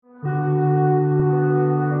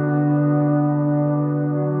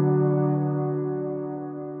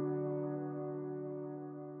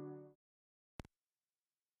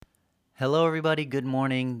Hello, everybody. Good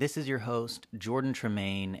morning. This is your host, Jordan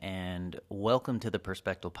Tremaine, and welcome to the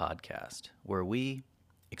Perspective Podcast, where we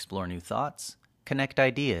explore new thoughts, connect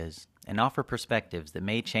ideas, and offer perspectives that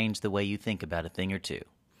may change the way you think about a thing or two.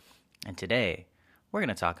 And today, we're going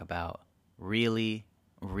to talk about really,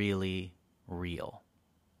 really real.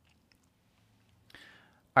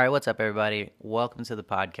 All right, what's up, everybody? Welcome to the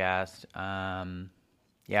podcast. I'm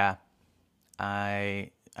just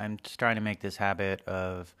trying to make this habit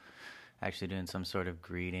of actually doing some sort of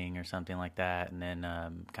greeting or something like that, and then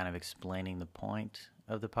kind of explaining the point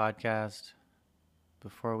of the podcast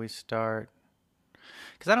before we start.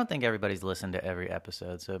 Because I don't think everybody's listened to every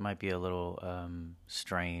episode, so it might be a little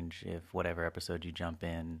strange if whatever episode you jump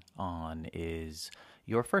in on is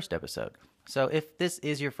your first episode. So if this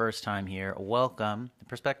is your first time here, welcome. The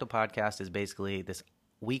Perspective Podcast is basically this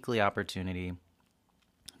weekly opportunity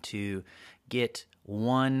to get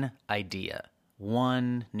one idea,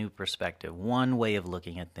 one new perspective, one way of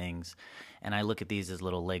looking at things. And I look at these as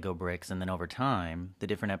little Lego bricks, and then over time, the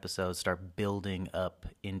different episodes start building up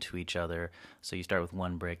into each other. So you start with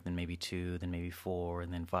one brick, then maybe two, then maybe four,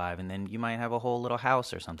 and then five, and then you might have a whole little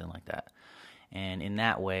house or something like that. And in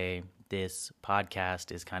that way, this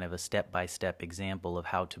podcast is kind of a step-by-step example of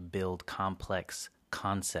how to build complex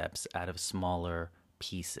concepts out of smaller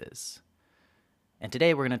pieces. And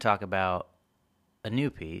today we're going to talk about a new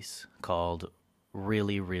piece called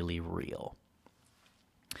Really, Really Real.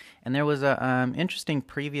 And there was a interesting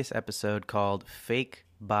previous episode called Fake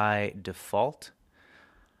by Default.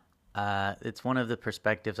 It's one of the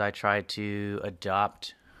perspectives I try to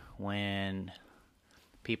adopt when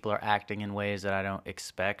people are acting in ways that I don't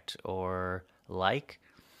expect or like,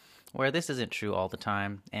 where this isn't true all the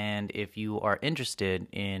time. And if you are interested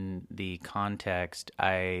in the context,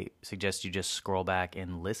 I suggest you just scroll back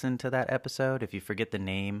and listen to that episode. If you forget the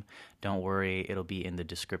name, don't worry. It'll be in the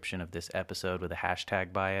description of this episode with a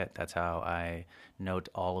hashtag by it. That's how I note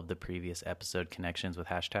all of the previous episode connections with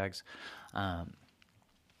hashtags.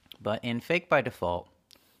 But in Fake by Default,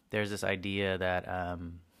 there's this idea that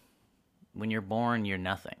when you're born, you're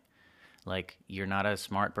nothing. Like, you're not a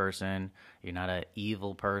smart person, you're not an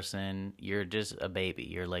evil person, you're just a baby.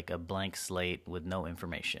 You're like a blank slate with no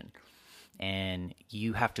information. And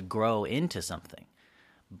you have to grow into something.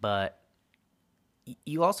 But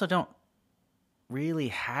you also don't really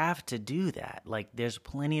have to do that. Like, there's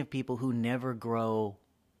plenty of people who never grow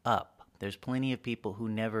up. There's plenty of people who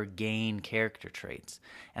never gain character traits.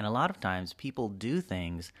 And a lot of times people do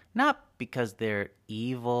things not because they're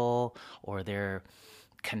evil or they're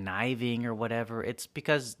conniving or whatever. It's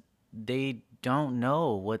because they don't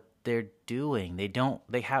know what they're doing. They don't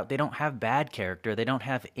have bad character. They don't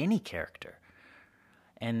have any character.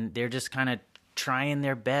 And they're just kind of trying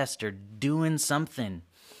their best or doing something.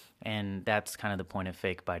 And that's kind of the point of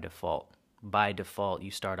Fake by Default. By default,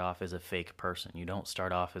 you start off as a fake person. You don't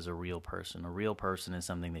start off as a real person. A real person is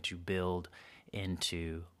something that you build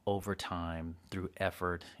into over time through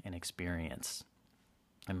effort and experience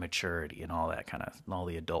and maturity and all that kind of, all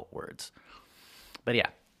the adult words. But yeah,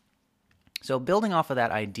 so building off of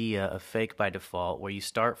that idea of Fake by Default, where you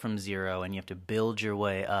start from zero and you have to build your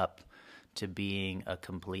way up to being a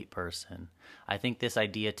complete person, I think this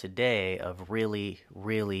idea today of really,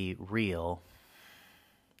 really real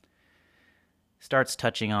starts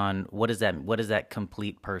touching on what does that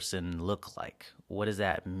complete person look like? What does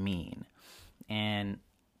that mean? And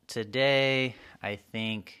today, I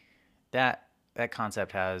think that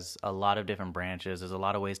concept has a lot of different branches. There's a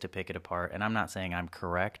lot of ways to pick it apart. And I'm not saying I'm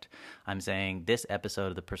correct. I'm saying this episode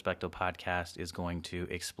of the Perspective Podcast is going to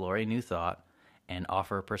explore a new thought and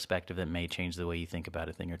offer a perspective that may change the way you think about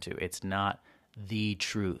a thing or two. It's not the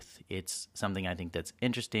truth. It's something I think that's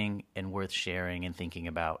interesting and worth sharing and thinking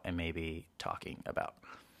about and maybe talking about.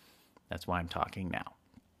 That's why I'm talking now.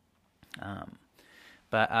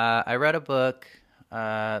 But I read a book,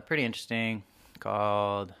 pretty interesting,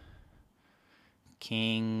 called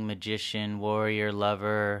King, Magician, Warrior,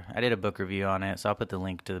 Lover. I did a book review on it, so I'll put the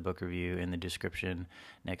link to the book review in the description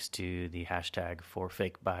next to the hashtag for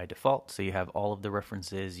Fake by Default, so you have all of the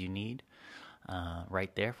references you need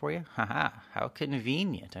right there for you. Haha, how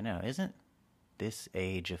convenient. I know, isn't this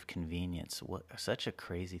age of convenience such a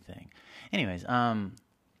crazy thing? Anyways,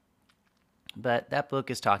 but that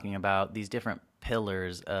book is talking about these different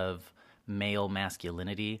pillars of male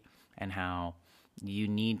masculinity and how you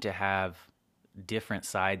need to have different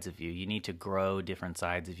sides of you. You need to grow different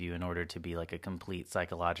sides of you in order to be like a complete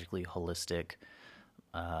psychologically holistic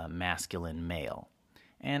masculine male.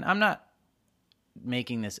 And I'm not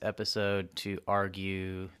making this episode to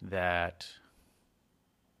argue that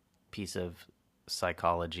piece of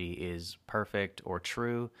psychology is perfect or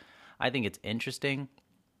true. I think it's interesting.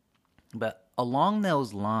 But along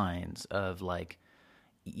those lines of like,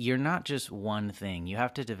 you're not just one thing, you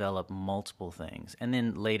have to develop multiple things. And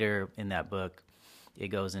then later in that book, it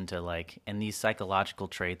goes into like, and these psychological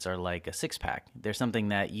traits are like a six pack. There's something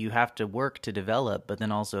that you have to work to develop, but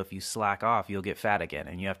then also if you slack off, you'll get fat again,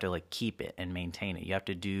 and you have to like keep it and maintain it. You have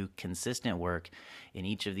to do consistent work in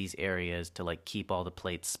each of these areas to like keep all the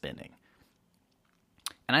plates spinning.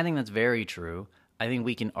 And I think that's very true. I think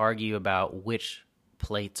we can argue about which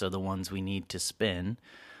plates are the ones we need to spin.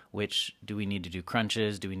 Which do we need to do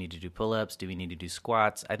crunches? Do we need to do pull-ups? Do we need to do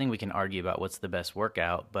squats? I think we can argue about what's the best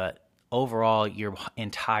workout, but overall, your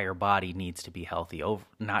entire body needs to be healthy.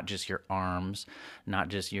 Not just your arms, not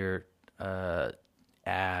just your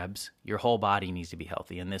abs. Your whole body needs to be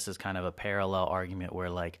healthy. And this is kind of a parallel argument where,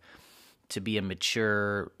 like, to be a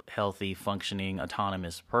mature, healthy, functioning,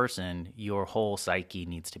 autonomous person, your whole psyche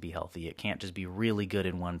needs to be healthy. It can't just be really good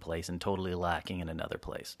in one place and totally lacking in another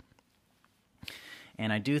place.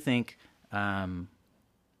 And I do think,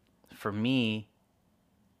 for me,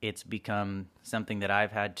 it's become something that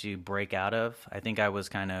I've had to break out of. I think I was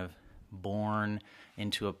kind of born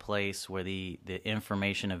into a place where the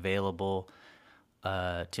information available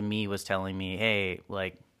to me was telling me, hey,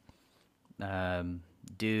 like,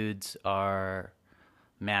 dudes are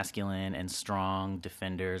masculine and strong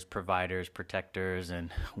defenders, providers, protectors, and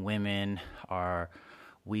women are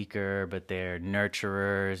weaker, but they're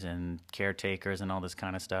nurturers and caretakers and all this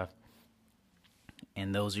kind of stuff.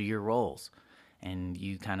 And those are your roles. And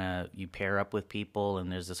you pair up with people,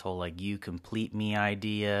 and there's this whole like you complete me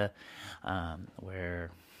idea,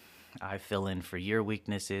 where I fill in for your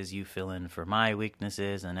weaknesses, you fill in for my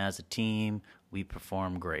weaknesses, and as a team, we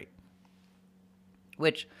perform great.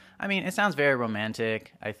 Which, I mean, it sounds very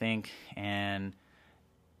romantic, I think, and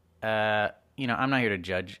I'm not here to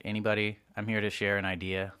judge anybody. I'm here to share an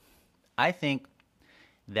idea. I think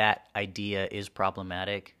that idea is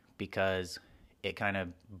problematic because it kind of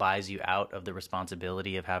buys you out of the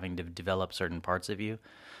responsibility of having to develop certain parts of you.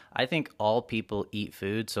 I think all people eat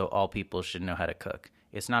food, so all people should know how to cook.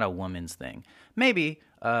 It's not a woman's thing. Maybe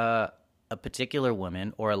a particular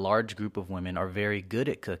woman or a large group of women are very good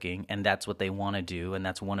at cooking, and that's what they want to do, and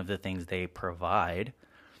that's one of the things they provide.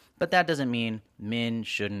 But that doesn't mean men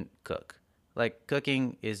shouldn't cook. Like,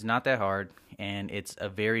 cooking is not that hard, and it's a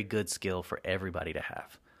very good skill for everybody to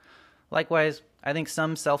have. Likewise, I think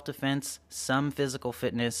some self-defense, some physical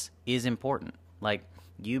fitness is important. Like,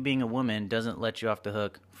 you being a woman doesn't let you off the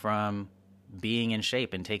hook from being in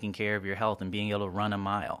shape and taking care of your health and being able to run a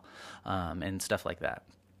mile, and stuff like that.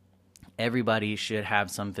 Everybody should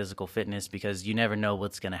have some physical fitness because you never know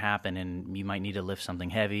what's going to happen, and you might need to lift something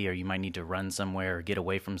heavy, or you might need to run somewhere or get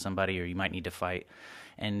away from somebody, or you might need to fight.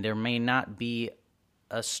 And there may not be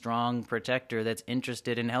a strong protector that's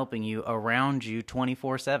interested in helping you around you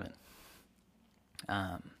 24/7.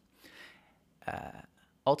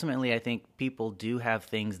 Ultimately, I think people do have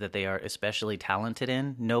things that they are especially talented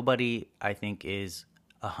in. Nobody, I think, is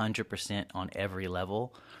 100% on every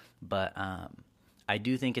level, but I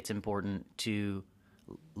do think it's important to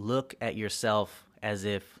look at yourself as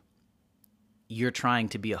if you're trying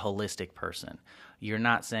to be a holistic person. You're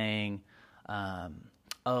not saying,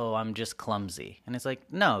 oh, I'm just clumsy. And it's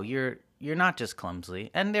like, no, you're not just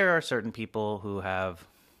clumsy. And there are certain people who have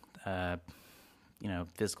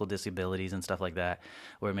physical disabilities and stuff like that,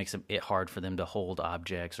 where it makes it hard for them to hold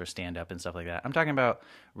objects or stand up and stuff like that. I'm talking about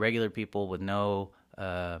regular people with no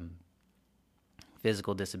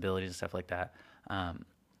physical disabilities and stuff like that.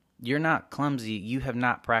 You're not clumsy. You have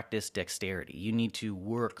not practiced dexterity. You need to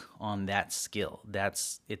work on that skill.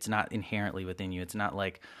 It's not inherently within you. It's not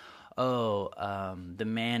like, the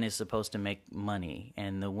man is supposed to make money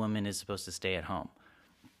and the woman is supposed to stay at home.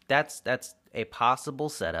 That's a possible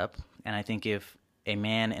setup. And I think if a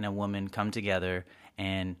man and a woman come together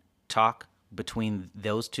and talk between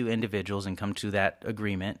those two individuals and come to that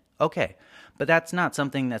agreement, okay. But that's not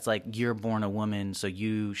something that's like, you're born a woman, so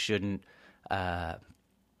you shouldn't have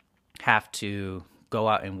to go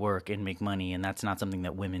out and work and make money, and that's not something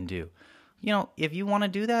that women do. If you want to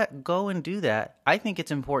do that, go and do that. I think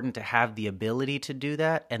it's important to have the ability to do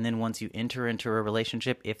that, and then once you enter into a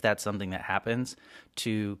relationship, if that's something that happens,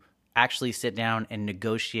 to actually sit down and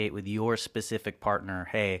negotiate with your specific partner,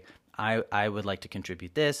 hey, I would like to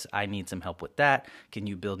contribute this. I need some help with that. Can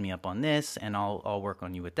you build me up on this? And I'll work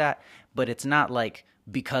on you with that. But it's not like,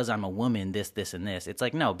 because I'm a woman, this, and this. It's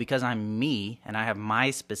like, no, because I'm me and I have my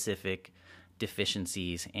specific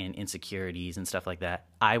deficiencies and insecurities and stuff like that.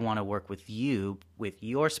 I want to work with you with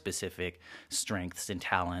your specific strengths and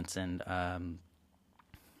talents and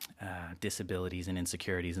disabilities and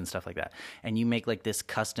insecurities and stuff like that. And you make like this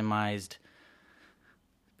customized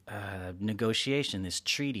negotiation, this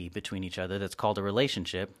treaty between each other that's called a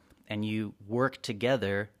relationship, and you work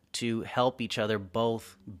together to help each other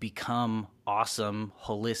both become awesome,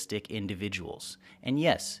 holistic individuals. And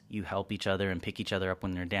yes, you help each other and pick each other up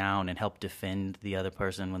when they're down and help defend the other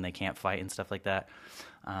person when they can't fight and stuff like that.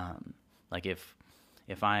 Like if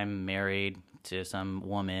I'm married to some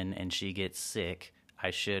woman and she gets sick,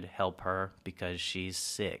 I should help her because she's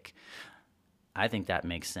sick. I think that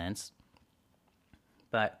makes sense.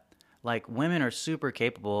 But like, women are super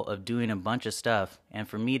capable of doing a bunch of stuff, and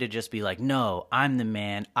for me to just be like, no, I'm the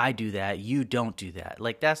man, I do that, you don't do that.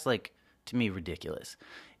 Like, that's like, to me, ridiculous.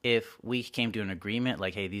 If we came to an agreement,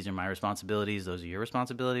 like, hey, these are my responsibilities, those are your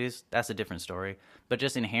responsibilities, that's a different story. But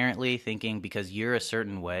just inherently thinking because you're a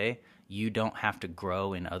certain way, you don't have to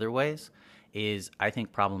grow in other ways is, I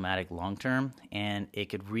think, problematic long term, and it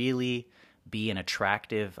could really be an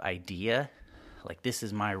attractive idea. Like, this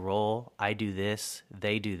is my role, I do this,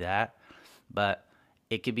 they do that. But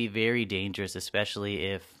it could be very dangerous, especially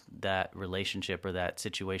if that relationship or that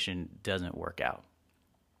situation doesn't work out.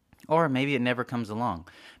 Or maybe it never comes along.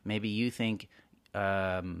 Maybe you think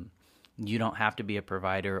you don't have to be a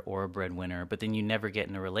provider or a breadwinner, but then you never get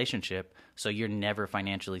in a relationship, so you're never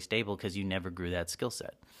financially stable because you never grew that skill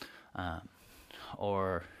set.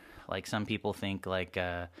 Or like some people think like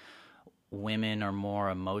women are more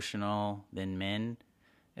emotional than men.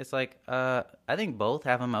 It's like, I think both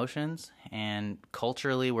have emotions, and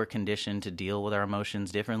culturally we're conditioned to deal with our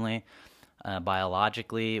emotions differently.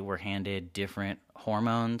 Biologically, we're handed different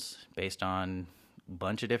hormones based on a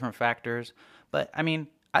bunch of different factors. But, I mean,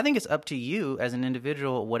 I think it's up to you as an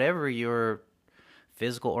individual, whatever your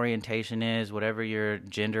physical orientation is, whatever your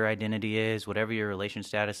gender identity is, whatever your relation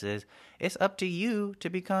status is, it's up to you to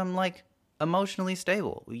become, like, emotionally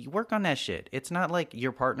stable. You work on that shit. It's not like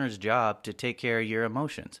your partner's job to take care of your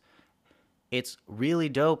emotions. It's really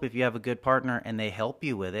dope if you have a good partner and they help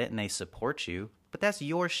you with it and they support you, but that's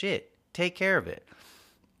your shit. Take care of it.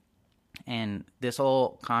 And this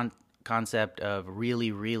whole concept of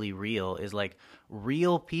really, really real is like,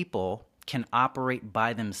 real people can operate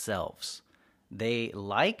by themselves. They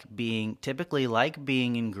typically like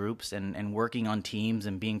being in groups and working on teams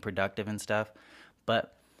and being productive and stuff,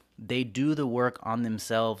 but they do the work on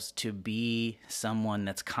themselves to be someone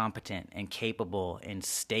that's competent and capable and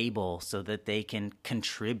stable so that they can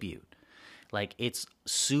contribute. Like, it's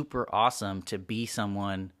super awesome to be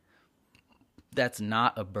someone that's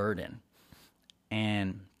not a burden.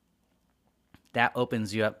 And that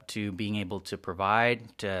opens you up to being able to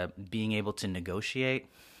provide, to being able to negotiate,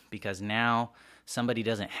 because now somebody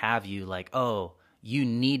doesn't have you like, oh, you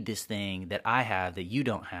need this thing that I have that you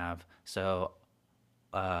don't have, so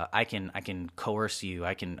I can coerce you.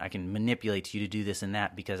 I can manipulate you to do this and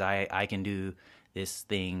that because I can do this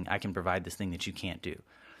thing. I can provide this thing that you can't do.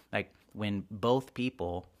 Like, when both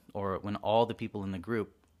people, or when all the people in the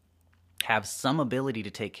group have some ability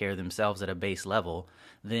to take care of themselves at a base level,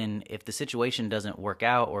 then if the situation doesn't work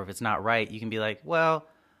out or if it's not right, you can be like, well,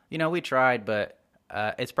 we tried, but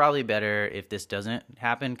it's probably better if this doesn't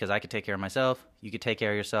happen because I could take care of myself, you could take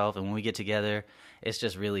care of yourself, and when we get together, it's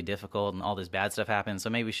just really difficult and all this bad stuff happens, so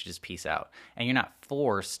maybe we should just peace out. And you're not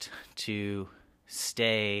forced to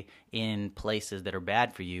stay in places that are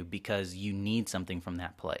bad for you because you need something from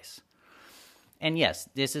that place. And yes,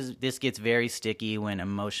 this gets very sticky when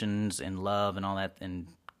emotions and love and all that and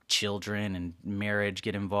children and marriage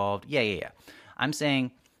get involved. Yeah. I'm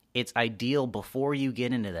saying it's ideal before you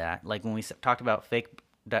get into that. Like when we talked about fake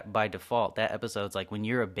by default, that episode's like when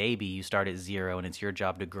you're a baby, you start at 0 and it's your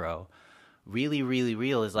job to grow. Really, really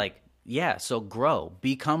real is like, yeah, so grow,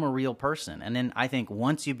 become a real person. And then I think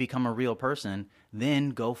once you become a real person, then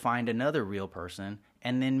go find another real person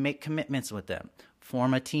and then make commitments with them.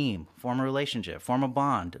 Form a team, form a relationship, form a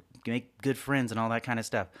bond, make good friends and all that kind of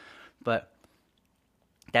stuff. But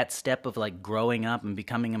that step of like growing up and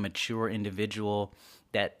becoming a mature individual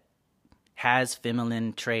that has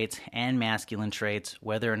feminine traits and masculine traits,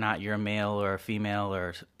 whether or not you're a male or a female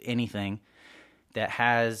or anything, that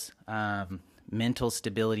has mental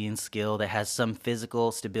stability and skill, that has some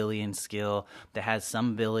physical stability and skill, that has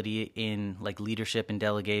some ability in like leadership and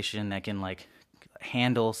delegation, that can like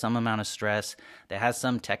handle some amount of stress, that has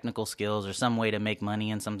some technical skills or some way to make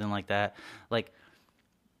money and something like that. Like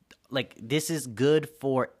this is good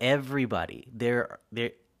for everybody.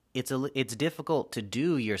 It's difficult to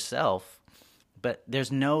do yourself, but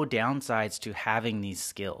there's no downsides to having these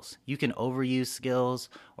skills. You can overuse skills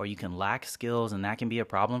or you can lack skills, and that can be a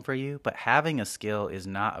problem for you, but having a skill is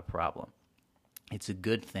not a problem. It's a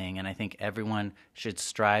good thing, and I think everyone should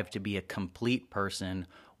strive to be a complete person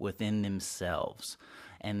within themselves,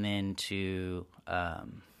 and then to,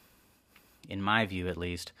 in my view at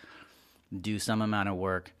least, do some amount of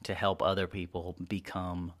work to help other people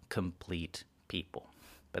become complete people.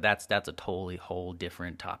 But that's a totally whole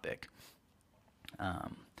different topic.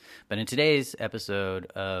 But in today's episode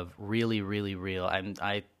of Really, Really Real,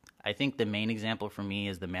 I think the main example for me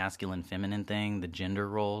is the masculine feminine thing, the gender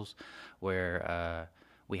roles, where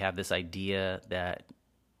we have this idea that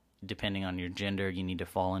depending on your gender, you need to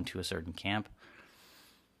fall into a certain camp.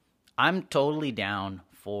 I'm totally down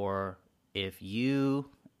for if you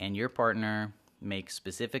and your partner make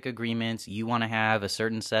specific agreements, you want to have a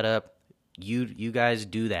certain setup, you guys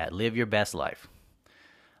do that. Live your best life.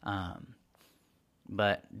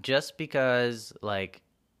 But just because, like,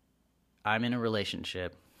 I'm in a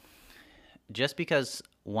relationship, just because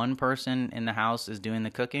one person in the house is doing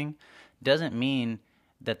the cooking doesn't mean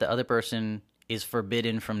that the other person is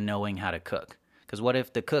forbidden from knowing how to cook. Because what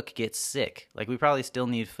if the cook gets sick? Like, we probably still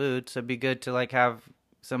need food, so it'd be good to, like, have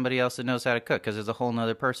somebody else that knows how to cook, because there's a whole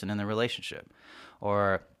nother person in the relationship.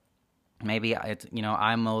 Or maybe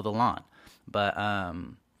I mow the lawn, but I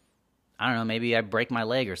don't know, maybe I break my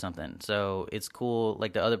leg or something. So it's cool,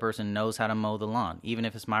 like, the other person knows how to mow the lawn. Even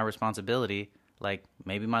if it's my responsibility, like,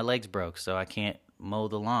 maybe my leg's broke, so I can't mow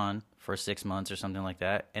the lawn for 6 months or something like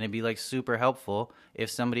that. And it'd be, like, super helpful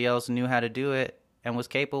if somebody else knew how to do it and was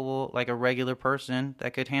capable, like a regular person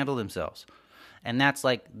that could handle themselves. And that's,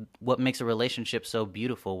 like, what makes a relationship so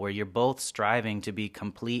beautiful, where you're both striving to be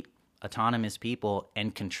complete, autonomous people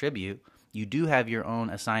and contribute. You do have your own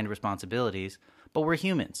assigned responsibilities, but we're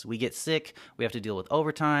humans. We get sick. We have to deal with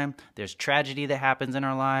overtime. There's tragedy that happens in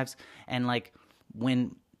our lives. And, like,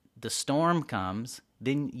 when the storm comes,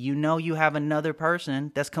 then you have another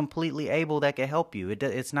person that's completely able that can help you.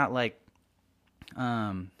 It's not like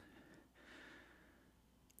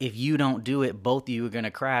if you don't do it, both of you are going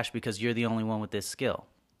to crash because you're the only one with this skill.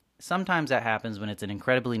 Sometimes that happens when it's an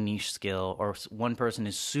incredibly niche skill, or one person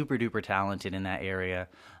is super duper talented in that area,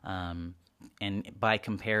 and by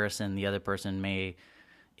comparison, the other person may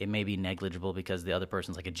be negligible because the other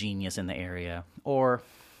person's like a genius in the area, or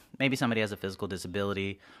maybe somebody has a physical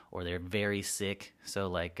disability, or they're very sick. So,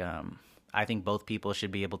 like, I think both people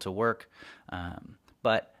should be able to work,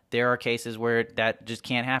 but there are cases where that just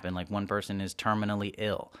can't happen. Like, one person is terminally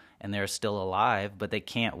ill and they're still alive, but they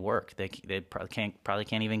can't work. They probably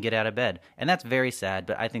can't even get out of bed, and that's very sad.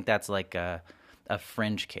 But I think that's like a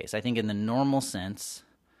fringe case. I think in the normal sense,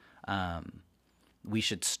 we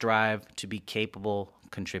should strive to be capable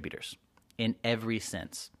contributors in every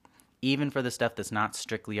sense, even for the stuff that's not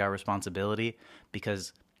strictly our responsibility,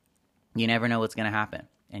 because you never know what's going to happen,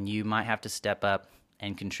 and you might have to step up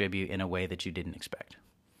and contribute in a way that you didn't expect.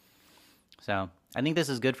 So I think this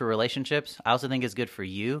is good for relationships. I also think it's good for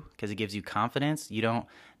you because it gives you confidence. You don't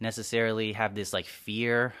necessarily have this, like,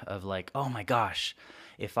 fear of, like, oh my gosh,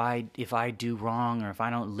 if I do wrong, or if I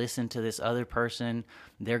don't listen to this other person,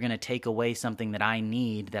 they're going to take away something that I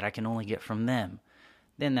need that I can only get from them.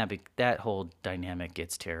 Then that whole dynamic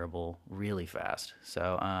gets terrible really fast.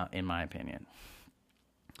 So in my opinion.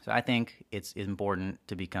 So I think it's important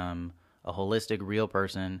to become a holistic, real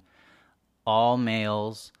person. All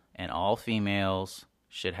males and all females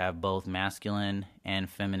should have both masculine and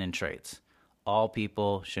feminine traits. All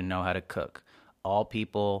people should know how to cook. All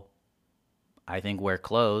people, I think, wear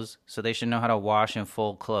clothes, so they should know how to wash and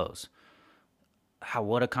fold clothes.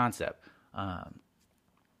 What a concept.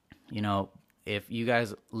 If you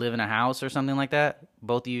guys live in a house or something like that,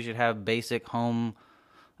 both of you should have basic home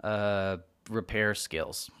repair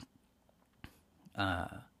skills. I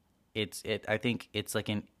think it's like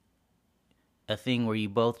a thing where you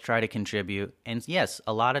both try to contribute. And yes,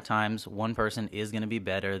 a lot of times one person is going to be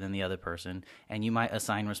better than the other person, and you might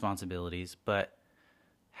assign responsibilities, but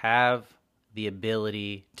have the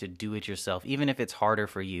ability to do it yourself, even if it's harder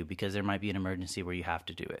for you, because there might be an emergency where you have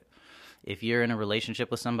to do it. If you're in a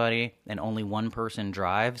relationship with somebody and only one person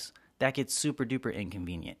drives, that gets super duper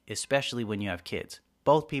inconvenient, especially when you have kids.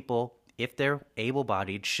 Both people, if they're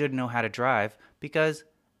able-bodied, should know how to drive, because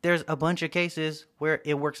there's a bunch of cases where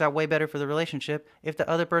it works out way better for the relationship if the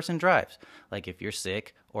other person drives. Like, if you're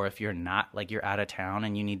sick, or if you're not, like, you're out of town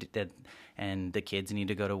and you need to, and the kids need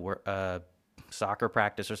to go to work, soccer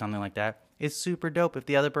practice or something like that, it's super dope if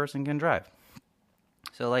the other person can drive.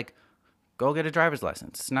 So, like, go get a driver's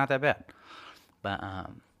license. It's not that bad. But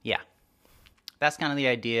yeah, that's kind of the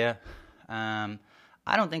idea. I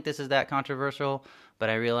don't think this is that controversial, but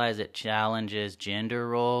I realize it challenges gender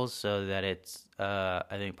roles, so that it's, I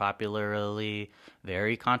think, popularly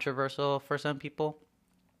very controversial for some people.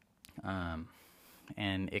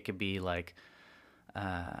 And it could be like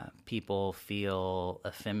people feel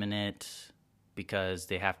effeminate because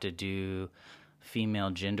they have to do female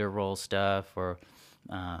gender role stuff, or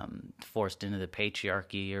forced into the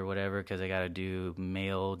patriarchy or whatever because they got to do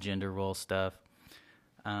male gender role stuff.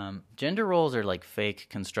 Gender roles are like fake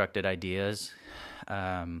constructed ideas,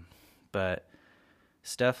 but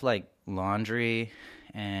stuff like laundry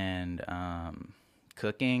and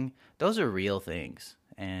cooking, those are real things,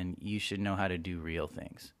 and you should know how to do real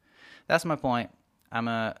things. That's my point. I'm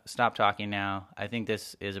going to stop talking now. I think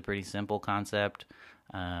this is a pretty simple concept,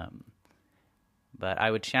 but I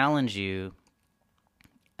would challenge you,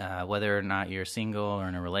 whether or not you're single or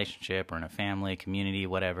in a relationship or in a family, community,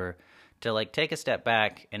 whatever, to like take a step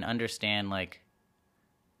back and understand, like,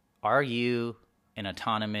 are you an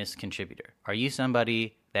autonomous contributor? Are you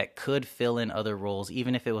somebody that could fill in other roles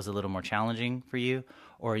even if it was a little more challenging for you?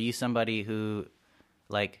 Or are you somebody who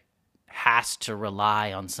like has to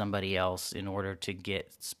rely on somebody else in order to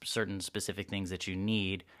get certain specific things that you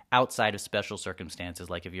need outside of special circumstances,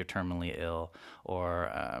 like if you're terminally ill, or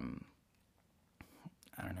I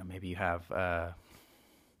don't know, maybe you have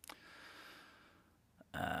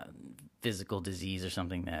physical disease or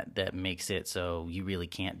something that makes it so you really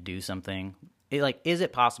can't do something. Is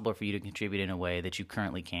it possible for you to contribute in a way that you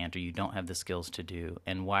currently can't, or you don't have the skills to do?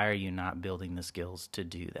 And why are you not building the skills to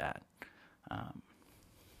do that?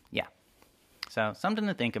 Yeah. So something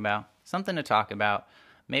to think about, something to talk about,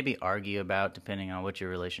 maybe argue about, depending on what your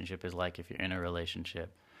relationship is like if you're in a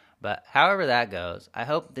relationship. But however that goes, I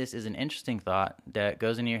hope this is an interesting thought that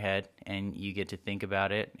goes in your head and you get to think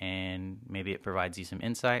about it, and maybe it provides you some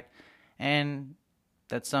insight, and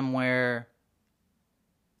that somewhere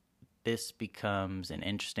this becomes an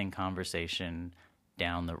interesting conversation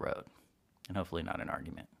down the road, and hopefully not an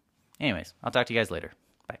argument. Anyways, I'll talk to you guys later.